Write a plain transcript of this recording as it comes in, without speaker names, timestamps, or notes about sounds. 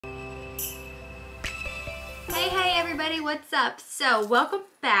everybody, what's up? So welcome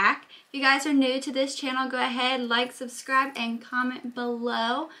back. If you guys are new to this channel, go ahead, like, subscribe, and comment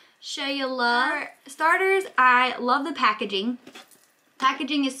below. Show you love. For starters, I love the packaging.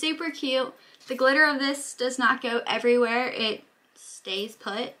 Packaging is super cute. The glitter of this does not go everywhere. It stays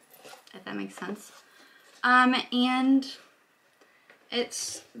put, if that makes sense. And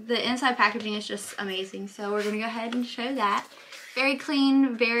it's the inside packaging is just amazing. So we're gonna go ahead and show that. Very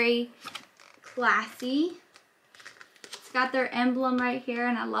clean, very classy. It's got their emblem right here,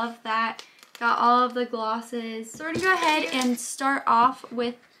 and I love that. Got all of the glosses. So we're gonna go ahead and start off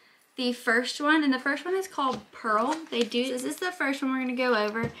with the first one, and the first one is called Pearl. This is the first one we're gonna go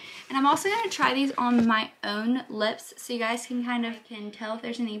over, and I'm also gonna try these on my own lips so you guys can tell if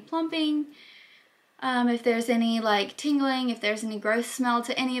there's any plumping, if there's any like tingling, if there's any gross smell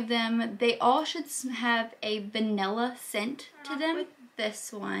to any of them. They all should have a vanilla scent to them. With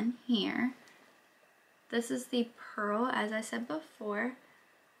this one here, this is the Pearl, as I said before,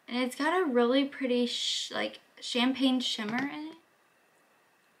 and it's got a really pretty like champagne shimmer in it.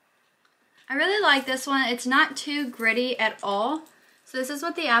 I really like this one. It's not too gritty at all. So this is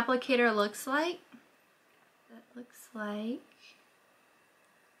what the applicator looks like. That looks like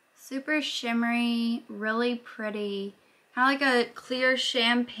super shimmery, really pretty, kind of like a clear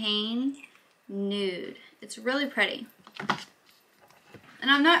champagne nude. It's really pretty. And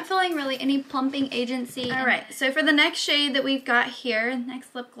I'm not feeling really any plumping agency. All right, so for the next shade that we've got here,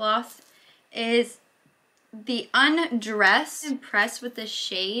 next lip gloss is the Undress. I'm impressed with this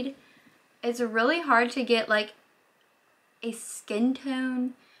shade. It's really hard to get like a skin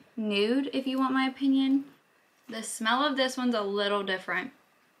tone nude, if you want my opinion. The smell of this one's a little different.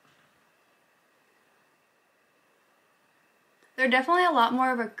 They're definitely a lot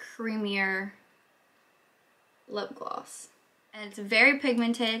more of a creamier lip gloss. And it's very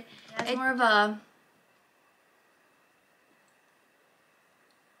pigmented. It's more of a,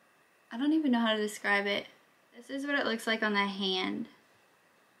 I don't even know how to describe it. This is what it looks like on the hand.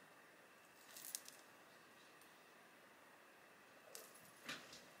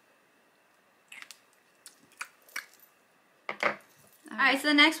 Alright, so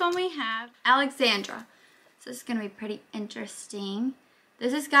the next one we have Alexandra. So this is going to be pretty interesting.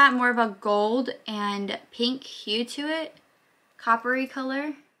 This has got more of a gold and pink hue to it. Coppery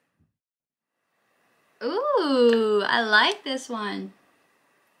color. Ooh, I like this one.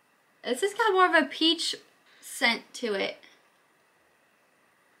 This has got more of a peach scent to it.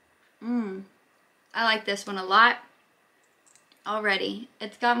 I like this one a lot already.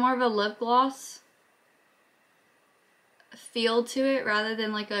 It's got more of a lip gloss feel to it rather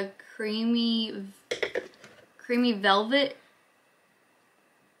than like a creamy velvet.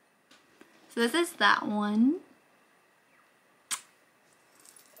 So this is that one.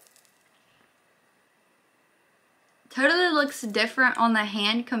 Totally looks different on the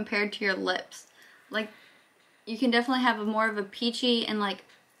hand compared to your lips. Like, you can definitely have more of a peachy and like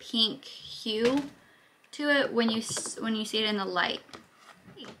pink hue to it when you see it in the light.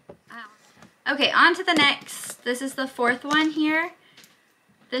 Okay, on to the next. This is the fourth one here.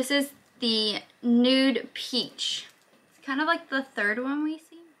 This is the Nude Peach. It's kind of like the third one we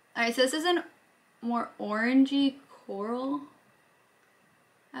see. Alright, so this is a more orangey coral,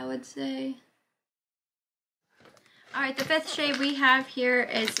 I would say. Alright, the fifth shade we have here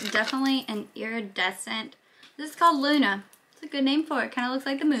is definitely an iridescent. This is called Luna. It's a good name for it. Kind of looks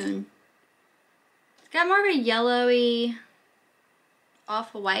like the moon. It's got more of a yellowy,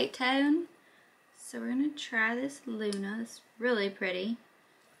 off-white tone. So we're going to try this Luna. It's really pretty.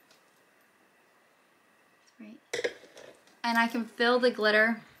 Right. And I can feel the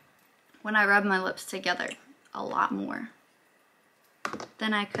glitter when I rub my lips together a lot more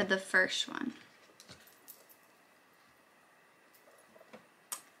than I could the first one.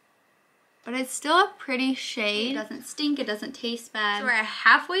 But it's still a pretty shade. It doesn't stink, it doesn't taste bad. So we're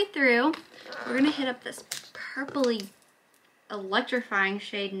halfway through. We're gonna hit up this purpley electrifying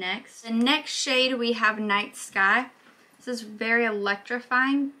shade next. The next shade we have Night Sky. This is very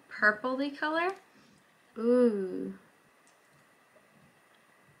electrifying purpley color. Ooh.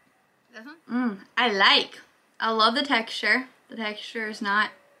 This one? I love the texture. The texture is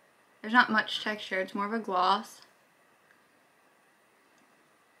not, there's not much texture. It's more of a gloss.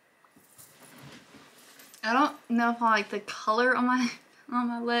 I don't know if I like the color on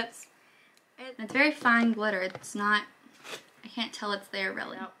my lips. It's very fine glitter. It's not, I can't tell it's there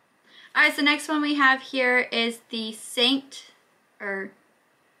really. Nope. Alright, so next one we have here is the Saint Tropez,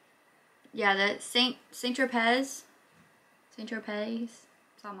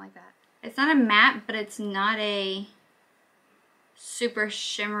 something like that. It's not a matte, but it's not a super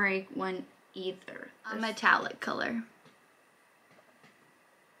shimmery one either. A metallic color.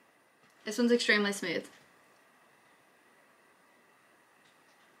 This one's extremely smooth.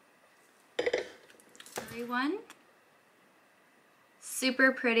 One.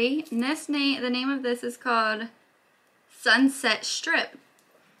 Super pretty. And the name of this is called Sunset Strip.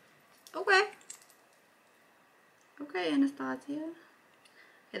 Okay. Okay, Anastasia.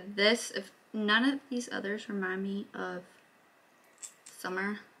 If none of these others remind me of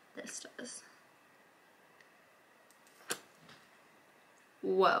summer, this does.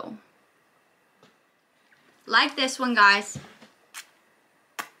 Whoa. Like this one, guys.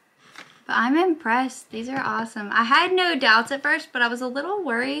 But I'm impressed. These are awesome. I had no doubts at first, but I was a little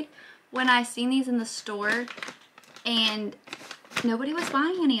worried when I seen these in the store and nobody was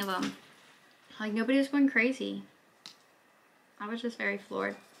buying any of them. Like, nobody was going crazy. I was just very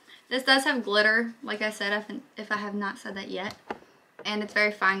floored. This does have glitter, like I said, if I have not said that yet. And it's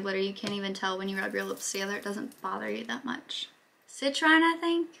very fine glitter. You can't even tell when you rub your lips together. It doesn't bother you that much. Citron, I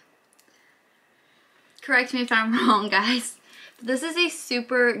think. Correct me if I'm wrong, guys. But this is a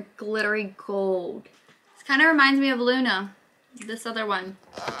super glittery gold. This kind of reminds me of Luna, this other one.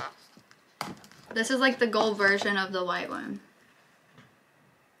 This is like the gold version of the white one.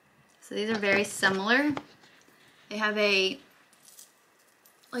 So these are very similar. They have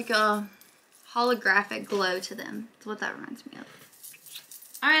like a holographic glow to them. That's what that reminds me of.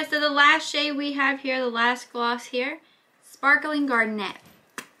 Alright, so the last shade we have here, the last gloss here, Sparkling Garnet.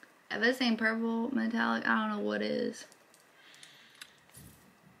 If this ain't purple metallic, I don't know what is.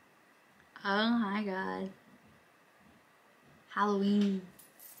 Oh my god. Halloween.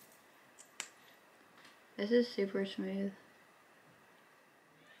 This is super smooth.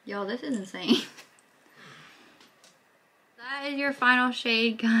 Y'all, this is insane. That is your final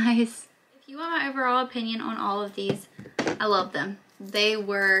shade, guys. If you want my overall opinion on all of these, I love them. They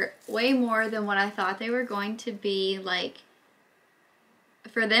were way more than what I thought they were going to be. Like,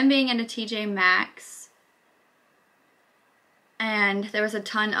 for them being in a TJ Maxx, and there was a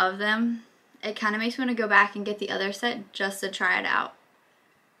ton of them, it kind of makes me want to go back and get the other set just to try it out.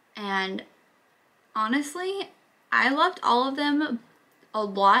 And honestly, I loved all of them a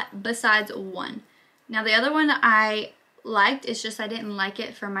lot besides one. Now the other one I liked, it's just I didn't like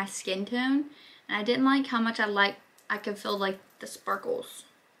it for my skin tone, and I didn't like how much I could feel like the sparkles.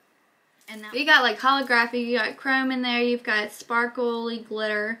 And now you got like holographic, you got chrome in there, you've got sparkly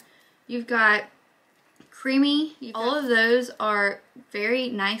glitter, you've got creamy. All of those are very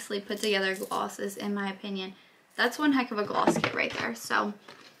nicely put together glosses, in my opinion. That's one heck of a gloss kit right there. So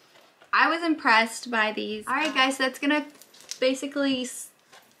I was impressed by these. Alright guys, that's gonna basically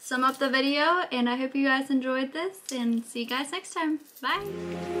sum up the video, and I hope you guys enjoyed this, and see you guys next time.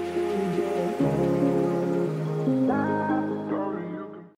 Bye!